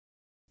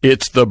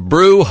It's the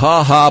Brew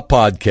Ha Ha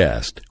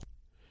Podcast.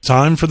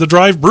 Time for the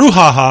Drive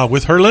Brouhaha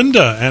with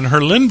Herlinda. And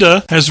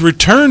Herlinda has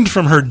returned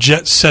from her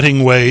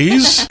jet-setting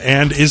ways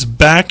and is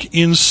back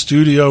in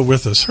studio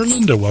with us.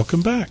 Herlinda,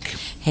 welcome back.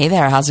 Hey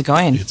there, how's it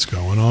going? It's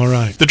going all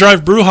right. The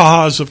Drive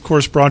Brouhaha is, of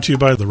course, brought to you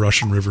by the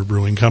Russian River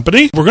Brewing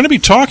Company. We're going to be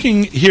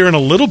talking here in a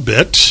little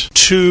bit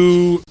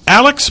to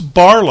Alex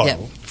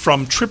Barlow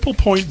from Triple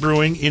Point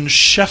Brewing in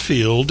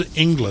Sheffield,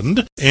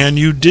 England. And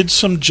you did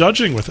some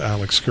judging with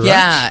Alex, correct?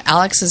 Yeah,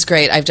 Alex is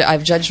great.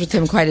 I've judged with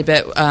him quite a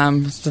bit.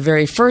 The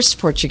very first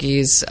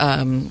Portuguese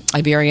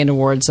Iberian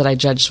Awards that I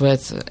judged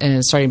with,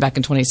 starting back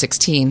in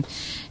 2016.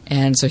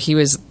 And so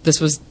this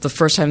was the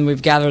first time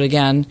we've gathered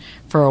again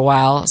for a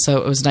while, so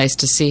it was nice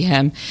to see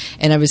him.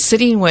 And I was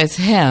sitting with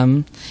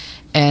him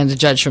and a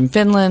judge from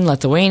Finland,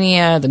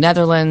 Lithuania, the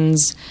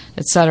Netherlands,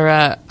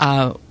 etc.,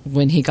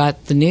 when he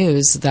got the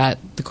news that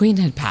the Queen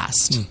had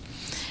passed.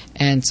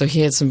 And so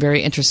he had some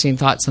very interesting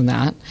thoughts on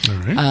that. All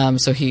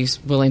right. So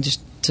he's willing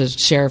to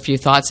share a few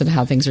thoughts on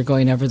how things are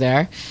going over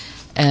there.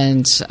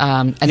 And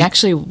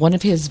actually, one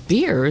of his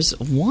beers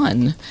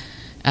won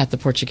at the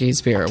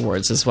Portuguese Beer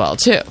Awards as well,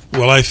 too.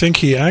 Well, I think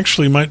he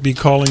actually might be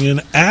calling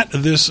in at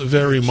this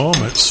very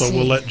moment, so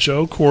we'll let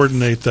Joe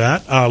coordinate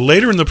that.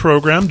 Later in the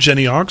program,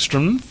 Jenny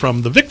Ogstrom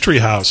from the Victory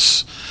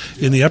House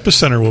in the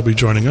Epicenter will be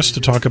joining us to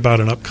talk about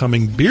an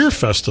upcoming beer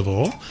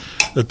festival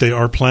that they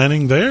are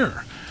planning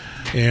there.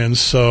 And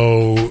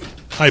so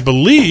I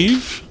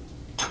believe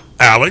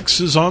Alex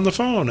is on the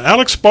phone.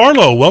 Alex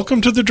Barlow,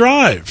 welcome to The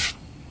Drive.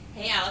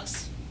 Hey,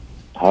 Alex.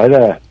 Hi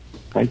there.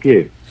 Thank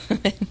you.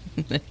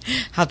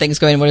 How things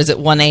going? What is it,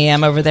 1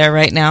 a.m. over there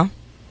right now?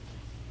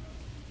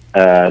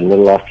 A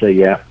little after,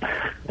 yeah.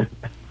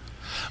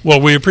 Well,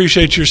 we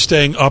appreciate your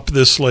staying up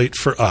this late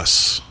for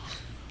us.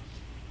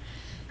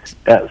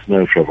 That's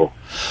no trouble.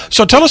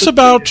 So tell us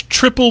about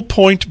Triple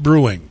Point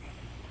Brewing.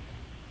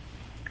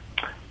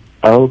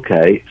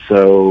 Okay,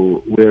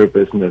 so we're a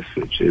business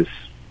which is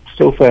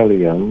still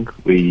fairly young.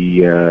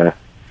 We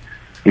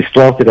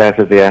started out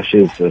of the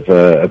ashes of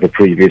a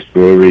previous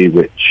brewery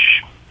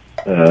which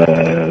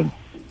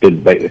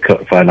didn't make the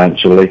cut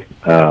financially,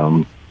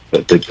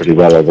 but did pretty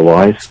well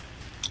otherwise.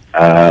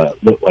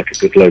 Looked like a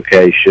good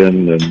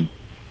location, and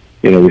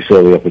we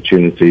saw the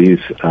opportunities.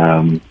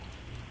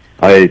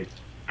 I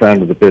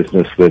founded the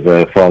business with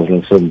a father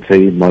and son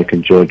team, Mike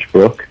and George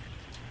Brook.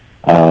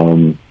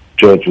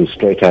 George was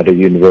straight out of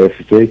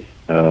university,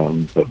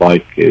 but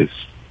Mike is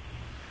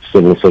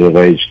similar sort of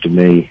age to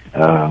me,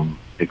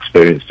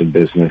 experienced in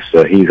business.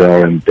 He's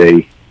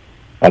RMD.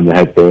 I'm the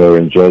head brewer,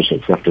 and George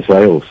looks after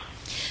sales.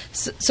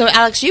 So,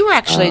 Alex, you were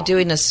actually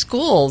doing a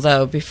school,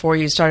 though, before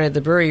you started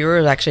the brewery. You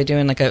were actually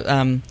doing like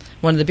one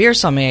of the beer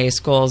sommelier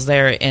schools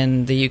there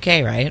in the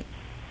UK, right?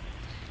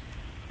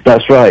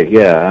 That's right.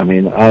 Yeah. I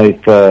mean,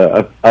 I've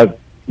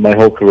my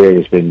whole career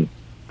has been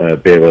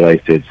beer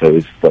related, so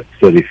it's like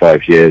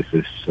 35 years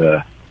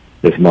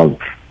this month.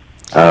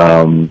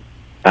 And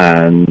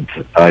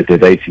I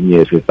did 18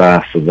 years with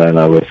Bass, and then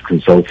I was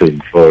consulting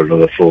for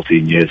another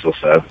 14 years or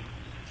so.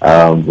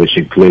 Which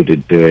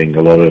included doing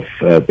a lot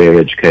of beer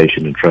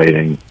education and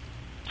training,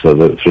 so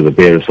that through the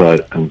Beer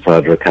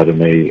Insider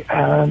Academy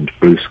and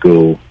Brew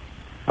School,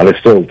 and I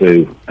still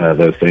do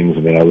those things.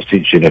 I mean, I was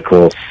teaching a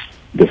course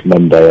this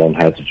Monday on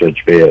how to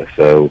judge beer,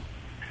 so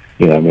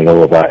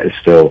all of that is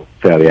still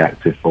fairly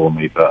active for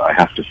me, but I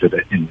have to fit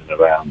it in and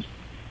around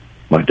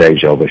my day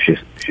job,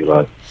 if you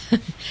like.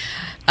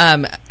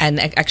 And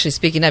actually,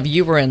 speaking of,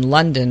 you were in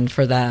London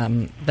for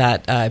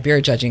that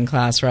beer judging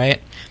class, right?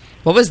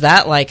 What was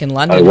that like in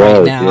London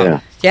right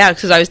now? Yeah,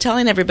 because I was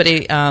telling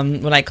everybody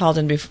when I called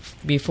in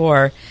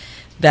before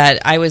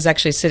that I was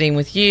actually sitting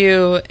with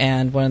you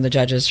and one of the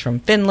judges from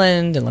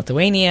Finland and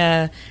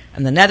Lithuania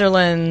and the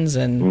Netherlands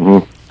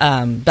and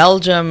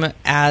Belgium.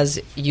 As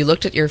you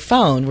looked at your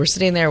phone, we're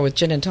sitting there with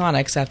gin and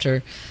tonics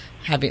after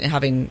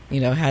having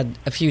had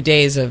a few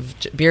days of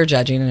beer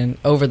judging and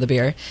over the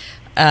beer.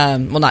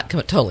 Well, not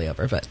totally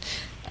over, but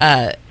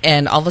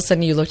and all of a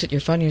sudden you looked at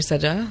your phone and you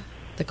said,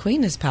 "The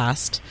Queen has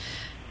passed."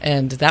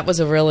 And that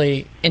was a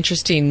really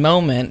interesting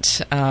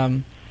moment.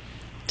 Tell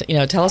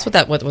us what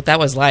that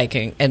was like,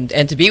 and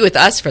to be with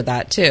us for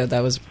that too.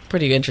 That was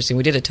pretty interesting.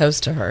 We did a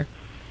toast to her.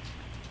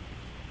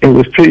 It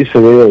was pretty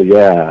surreal,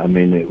 yeah. I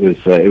mean, it was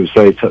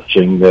very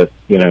touching that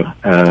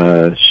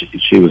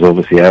she was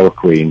obviously our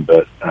queen,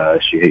 but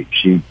she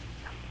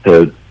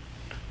the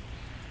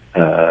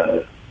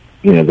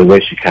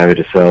way she carried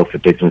herself, her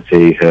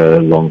dignity,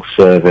 her long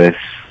service.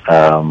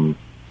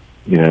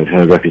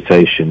 Her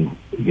reputation,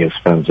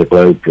 spans the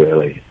globe,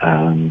 really.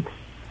 And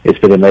it's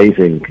been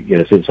amazing,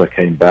 since I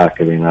came back.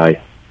 I mean, I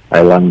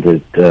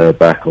landed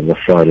back on the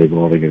Friday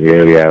morning in the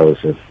early hours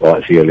of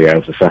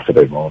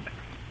Saturday morning.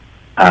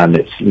 And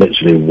it's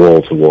literally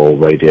wall-to-wall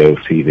radio,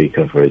 TV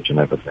coverage and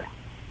everything.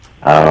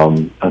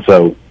 And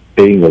so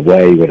being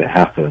away when it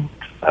happened,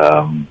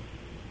 was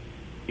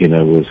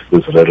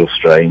a little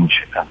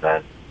strange. And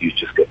then you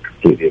just get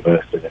completely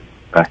immersed in it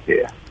back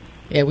here.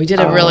 Yeah, we did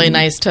a really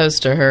nice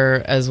toast to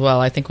her as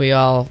well. I think we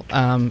all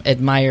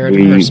admired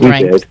her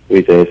strength.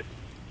 We did.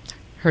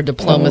 Her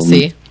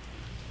diplomacy.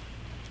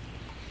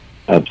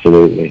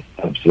 Absolutely.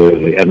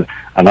 And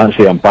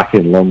actually, I'm back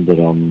in London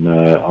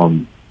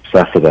on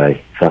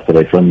Saturday,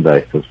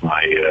 Sunday, because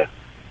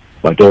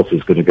my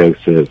daughter's going to go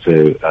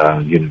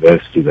to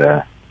university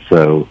there.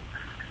 So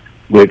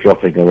we're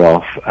dropping her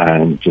off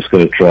and just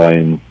going to try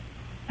and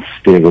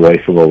steer away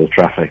from all the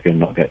traffic and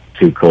not get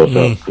too caught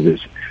up,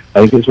 because I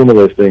think it's one of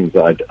those things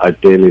that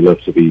I'd dearly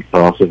love to be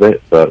part of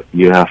it, but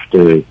you have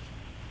to,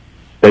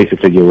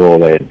 basically you're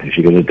all in. If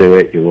you're going to do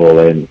it, you're all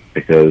in,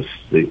 because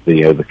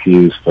the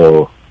queues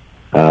for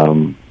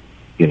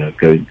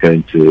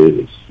going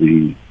to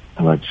the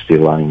Majesty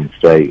Lying in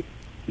State,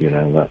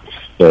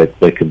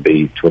 they can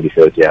be 20,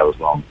 30 hours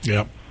long.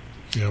 Yep.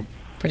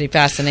 Pretty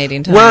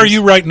fascinating times. Where are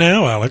you right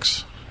now,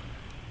 Alex?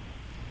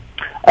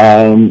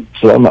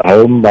 So I'm at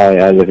home.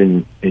 I live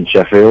in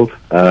Sheffield.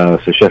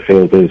 So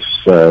Sheffield is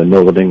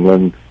northern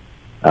England.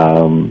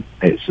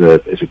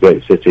 It's a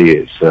great city.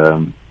 It's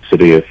a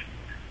city of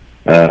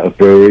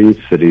breweries,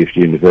 city of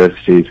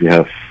universities. We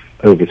have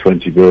over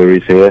 20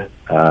 breweries here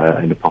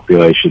in a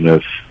population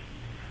of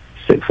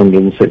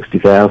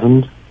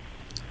 660,000.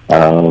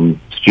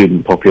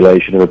 Student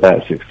population of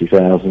about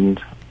 60,000.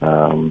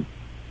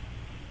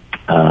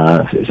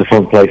 It's a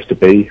fun place to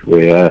be.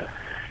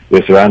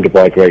 We're surrounded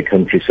by a great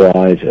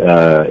countryside.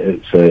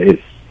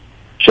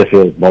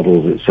 Sheffield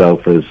models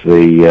itself as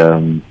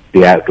the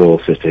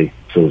outdoor city.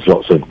 So there's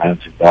lots of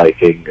mountain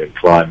biking and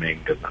climbing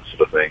and that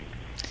sort of thing.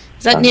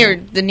 Is that near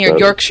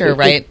Yorkshire,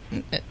 right?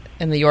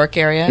 In the York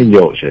area? In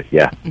Yorkshire,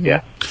 yeah.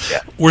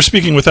 We're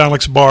speaking with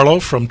Alex Barlow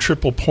from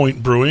Triple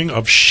Point Brewing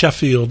of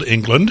Sheffield,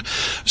 England.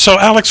 So,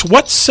 Alex,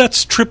 what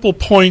sets Triple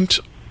Point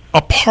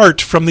apart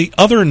from the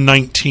other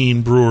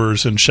 19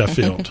 brewers in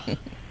Sheffield?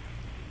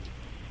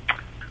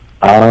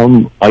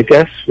 I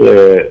guess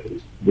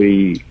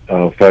we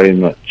are very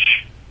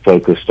much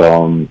focused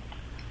on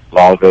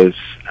lagers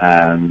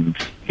and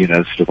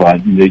sort of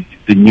like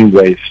the new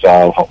wave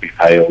style hoppy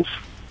pales.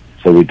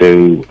 So we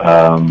do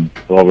a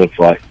lot of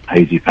like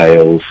hazy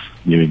pales,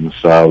 New England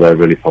style. They're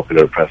really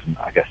popular at present.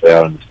 I guess they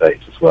are in the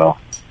States as well.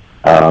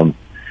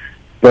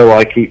 Though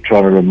I keep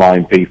trying to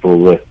remind people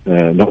that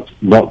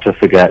not to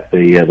forget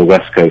the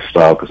West Coast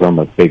style, because I'm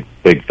a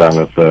big fan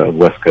of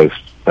West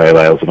Coast pale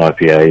ales and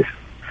IPAs.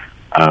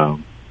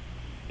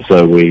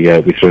 So we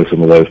throw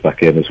some of those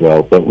back in as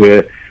well. But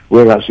we're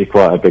actually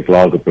quite a big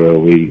lager brewer.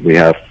 We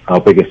have our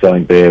biggest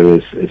selling beer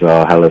is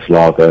our Helles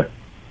Lager,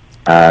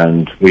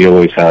 and we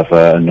always have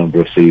a number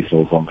of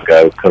seasonals on the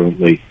go.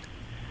 Currently,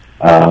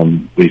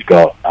 we've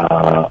got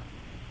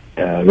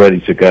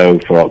ready to go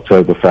for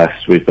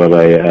Oktoberfest. We've got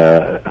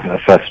a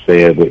fest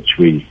beer which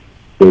we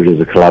brewed as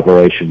a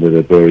collaboration with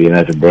a brewery in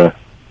Edinburgh,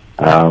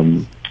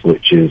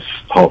 which is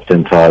hopped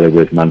entirely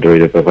with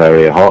Mandarina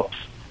Bavaria hops,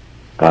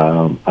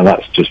 and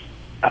that's just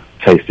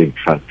tasting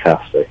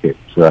fantastic.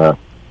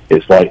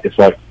 It's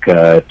like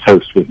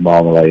toast with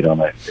marmalade on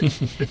it.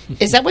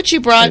 Is that what you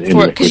brought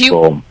for? Because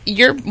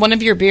you're one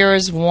of your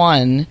beers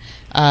won.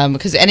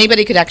 Because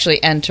anybody could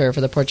actually enter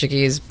for the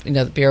Portuguese,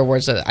 the beer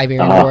awards, the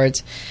Iberian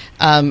Awards.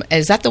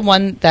 Is that the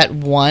one that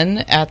won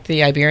at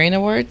the Iberian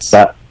Awards?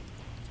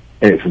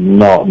 It's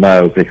not,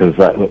 no, because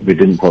we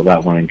didn't put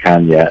that one in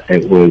can yet.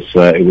 It was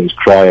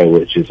Cryo,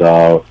 which is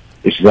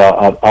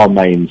our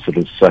main sort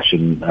of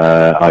session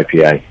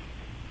IPA.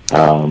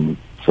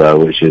 So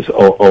which is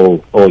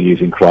all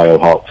using cryo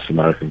hops,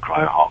 American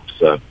cryo hops.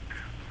 So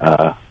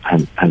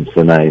hence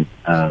the name.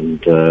 And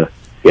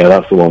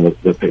that's the one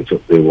that picked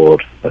up the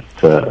award at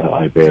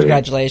Iberia.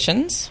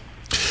 Congratulations.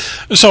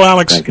 So,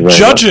 Alex,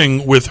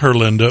 judging with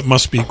Herlinda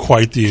must be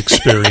quite the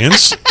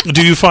experience.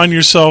 Do you find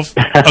yourself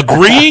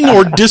agreeing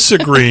or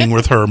disagreeing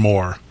with her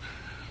more?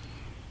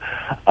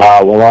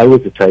 Well, I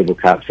was the table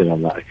captain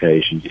on that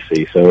occasion, you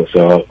see,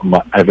 so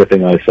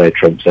everything I say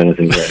trumps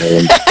anything that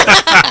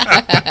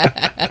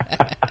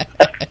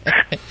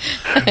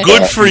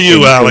Good for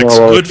you, Alex.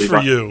 Good for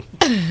you.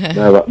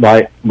 No,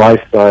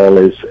 my style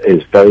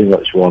is very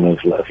much one of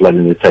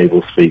letting the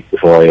table speak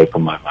before I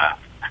open my mouth.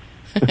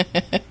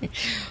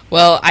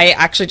 Well, I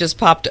actually just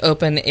popped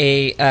open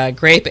a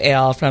grape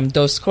ale from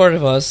Dos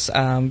Corvos,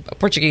 a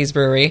Portuguese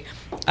brewery,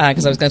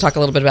 because I was going to talk a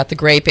little bit about the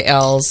grape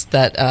ales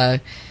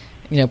that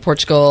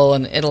Portugal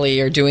and Italy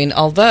are doing.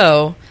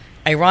 Although,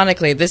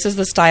 ironically, this is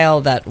the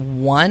style that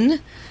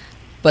won,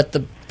 but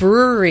the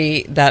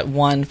brewery that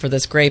won for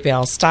this grape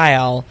ale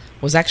style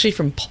was actually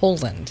from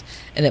Poland,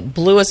 and it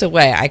blew us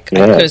away. I could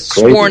have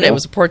sworn it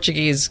was a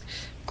Portuguese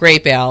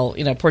grape ale,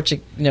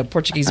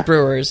 Portuguese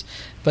brewers,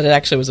 but it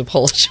actually was a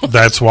Polish one.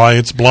 That's why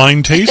it's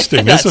blind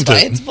tasting, isn't it?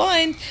 That's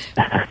why it's blind.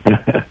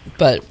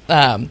 But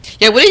what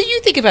do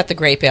you think about the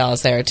grape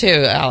ales there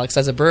too, Alex,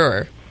 as a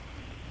brewer?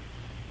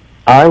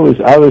 I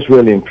was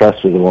really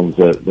impressed with the ones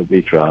that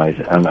we tried,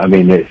 and I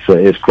mean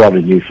it's quite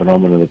a new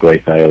phenomenon, the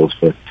grape ales,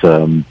 but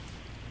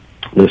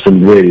there's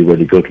some really,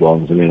 really good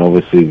ones. I mean,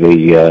 obviously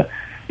the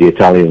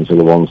Italians are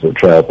the ones that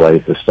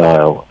trailblaze the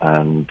style,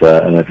 and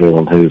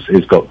everyone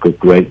who's got good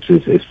grapes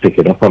is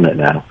picking up on it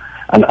now.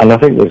 And I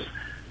think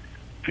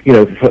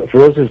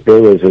for us as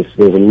brewers, there's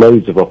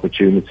loads of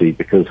opportunity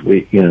because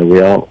we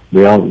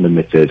aren't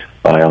limited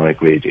by our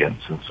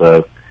ingredients, and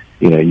so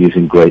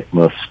using grape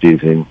must,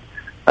 using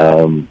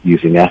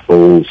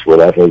apples,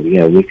 whatever,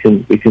 we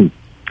can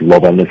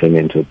lob anything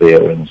into a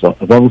beer, and as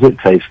long as it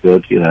tastes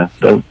good,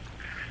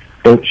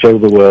 don't show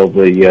the world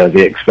the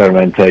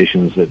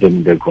experimentations that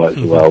didn't go quite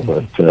so well,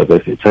 but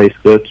if it tastes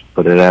good,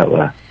 put it out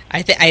there.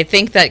 I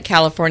think that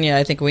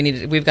California,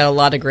 we've got a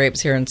lot of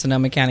grapes here in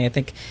Sonoma County. I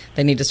think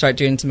they need to start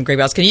doing some grape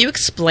ales. Can you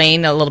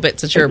explain a little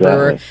bit, since you're a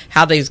brewer,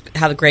 how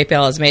the grape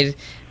ale is made?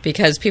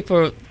 Because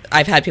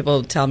I've had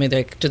people tell me,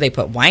 do they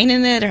put wine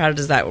in it, or how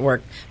does that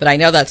work? But I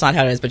know that's not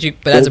how it is. But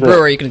as a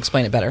brewer, you can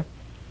explain it better.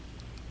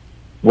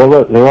 Well,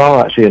 look, there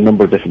are actually a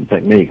number of different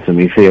techniques. I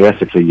mean,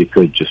 theoretically, you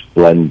could just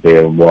blend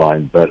beer and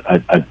wine, but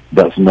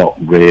that's not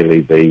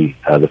really the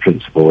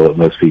principle that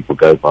most people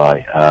go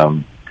by.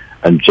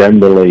 And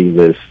generally,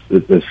 there's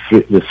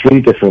three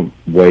different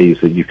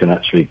ways that you can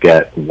actually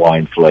get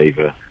wine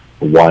flavor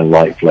or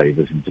wine-like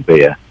flavors into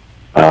beer.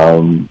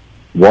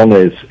 One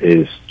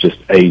is just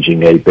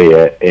aging a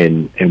beer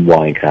in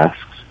wine casks,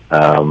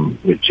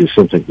 which is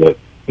something that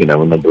a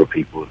number of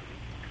people have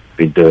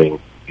been doing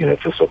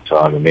for some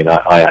time. I mean,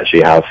 I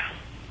actually have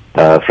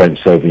French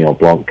Sauvignon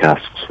Blanc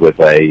casks with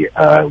a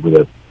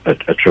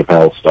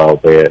Tripel style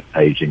beer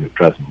aging at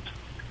present,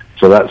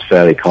 so that's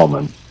fairly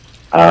common.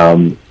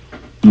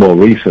 More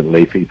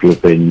recently, people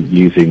have been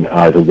using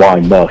either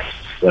wine musts,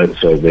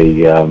 so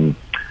the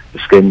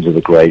skins of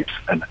the grapes,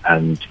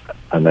 and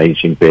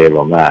aging beer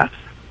on that,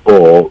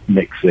 or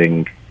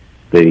mixing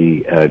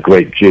the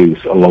grape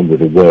juice along with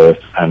the wort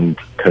and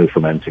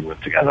co-fermenting them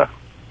together.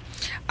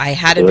 I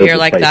had a beer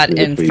like that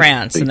in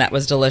France, and that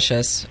was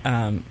delicious.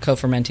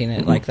 Co-fermenting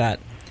it like that.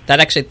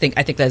 I think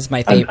that's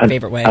my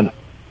favorite way.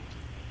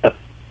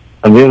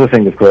 And the other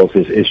thing, of course,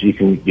 is you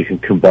can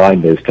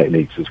combine those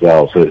techniques as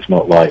well. So it's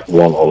not like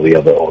one or the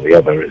other or the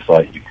other. It's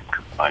like you can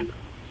combine them.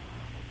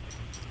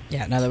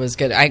 Yeah, no, that was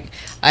good. I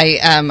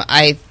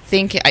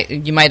think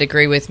you might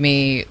agree with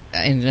me.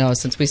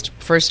 Since we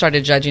first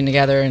started judging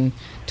together in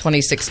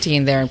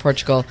 2016 there in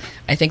Portugal,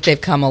 I think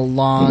they've come a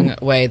long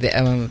way.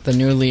 The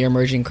newly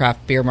emerging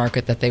craft beer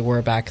market that they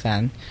were back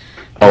then.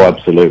 Oh,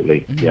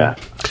 absolutely, yeah.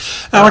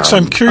 Alex,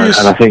 I'm curious.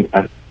 And I think.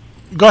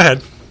 Go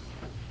ahead.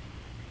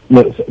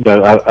 No,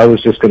 I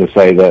was just going to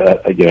say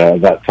that at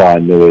that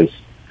time there was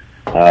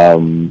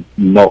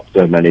not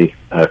so many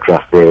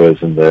craft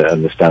brewers, and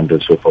the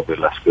standards were probably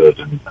less good.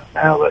 And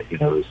now that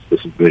there's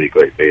some really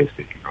great beers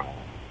kicking around.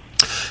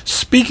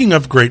 Speaking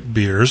of great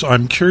beers,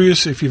 I'm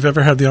curious if you've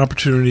ever had the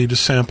opportunity to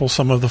sample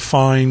some of the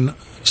fine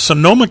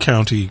Sonoma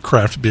County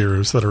craft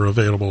beers that are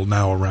available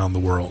now around the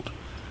world.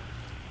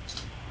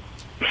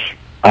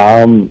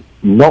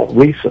 Not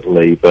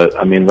recently, but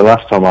I mean, the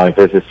last time I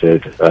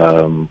visited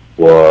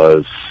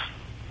was,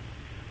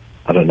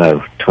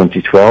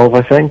 2012,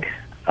 I think.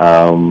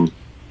 And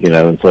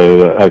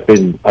so I've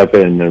been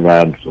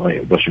around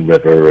like Russian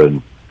River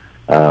and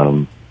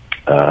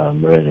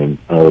Marin and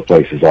other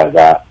places like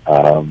that.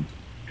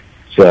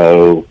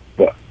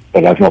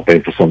 But I've not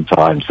been for some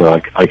time, so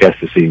I guess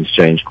the scene's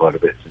changed quite a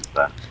bit since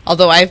then.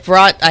 Although I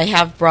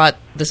have brought.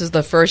 This is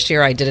the first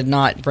year I did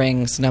not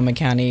bring Sonoma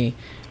County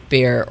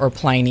beer or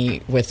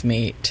Pliny with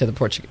me to the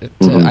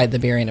the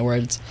Beering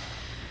Awards.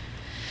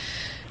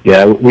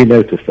 Yeah, we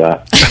noticed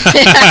that.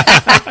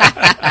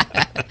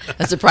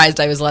 I'm surprised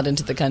I was let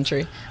into the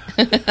country.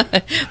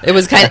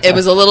 It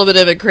was a little bit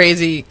of a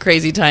crazy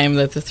time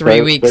the 3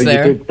 weeks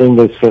there. You did bring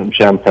us some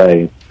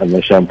champagne, and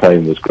the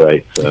champagne was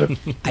great. So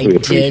we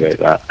appreciate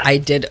that. I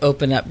did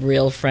open up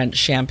real French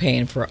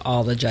champagne for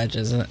all the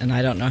judges, and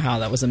I don't know how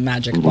that was a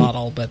magic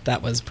bottle, but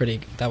that was pretty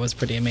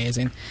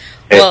amazing.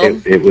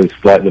 It was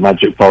like the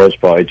magic porridge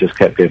bar. It just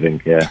kept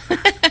giving. Yeah.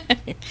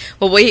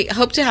 Well, we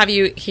hope to have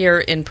you here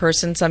in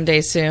person someday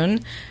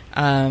soon.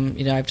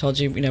 I've told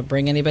you,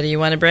 bring anybody you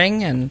want to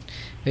bring, and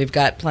we've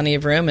got plenty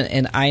of room.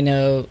 And I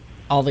know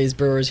all these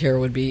brewers here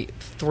would be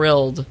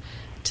thrilled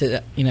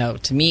to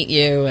meet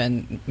you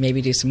and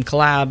maybe do some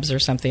collabs or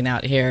something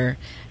out here.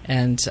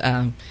 And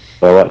well,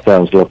 that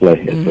sounds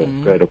lovely. It's a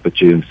great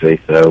opportunity.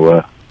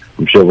 So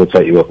I'm sure we'll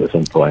take you up at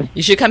some point.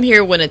 You should come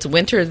here when it's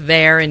winter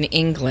there in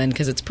England,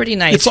 because it's pretty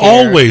nice. It's here.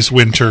 Always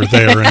winter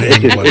there in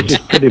England.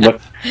 It's pretty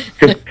much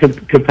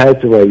compared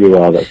to where you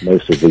are. That's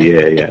most of the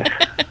year. Yeah.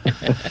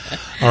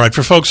 All right,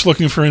 for folks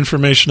looking for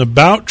information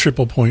about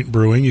Triple Point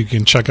Brewing, you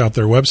can check out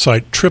their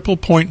website,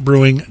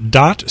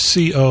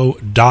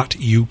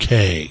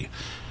 triplepointbrewing.co.uk.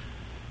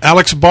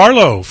 Alex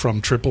Barlow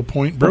from Triple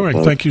Point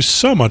Brewing, thank you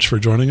so much for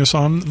joining us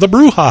on The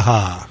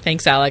Brouhaha.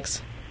 Thanks,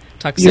 Alex.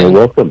 Talk soon. You're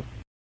welcome.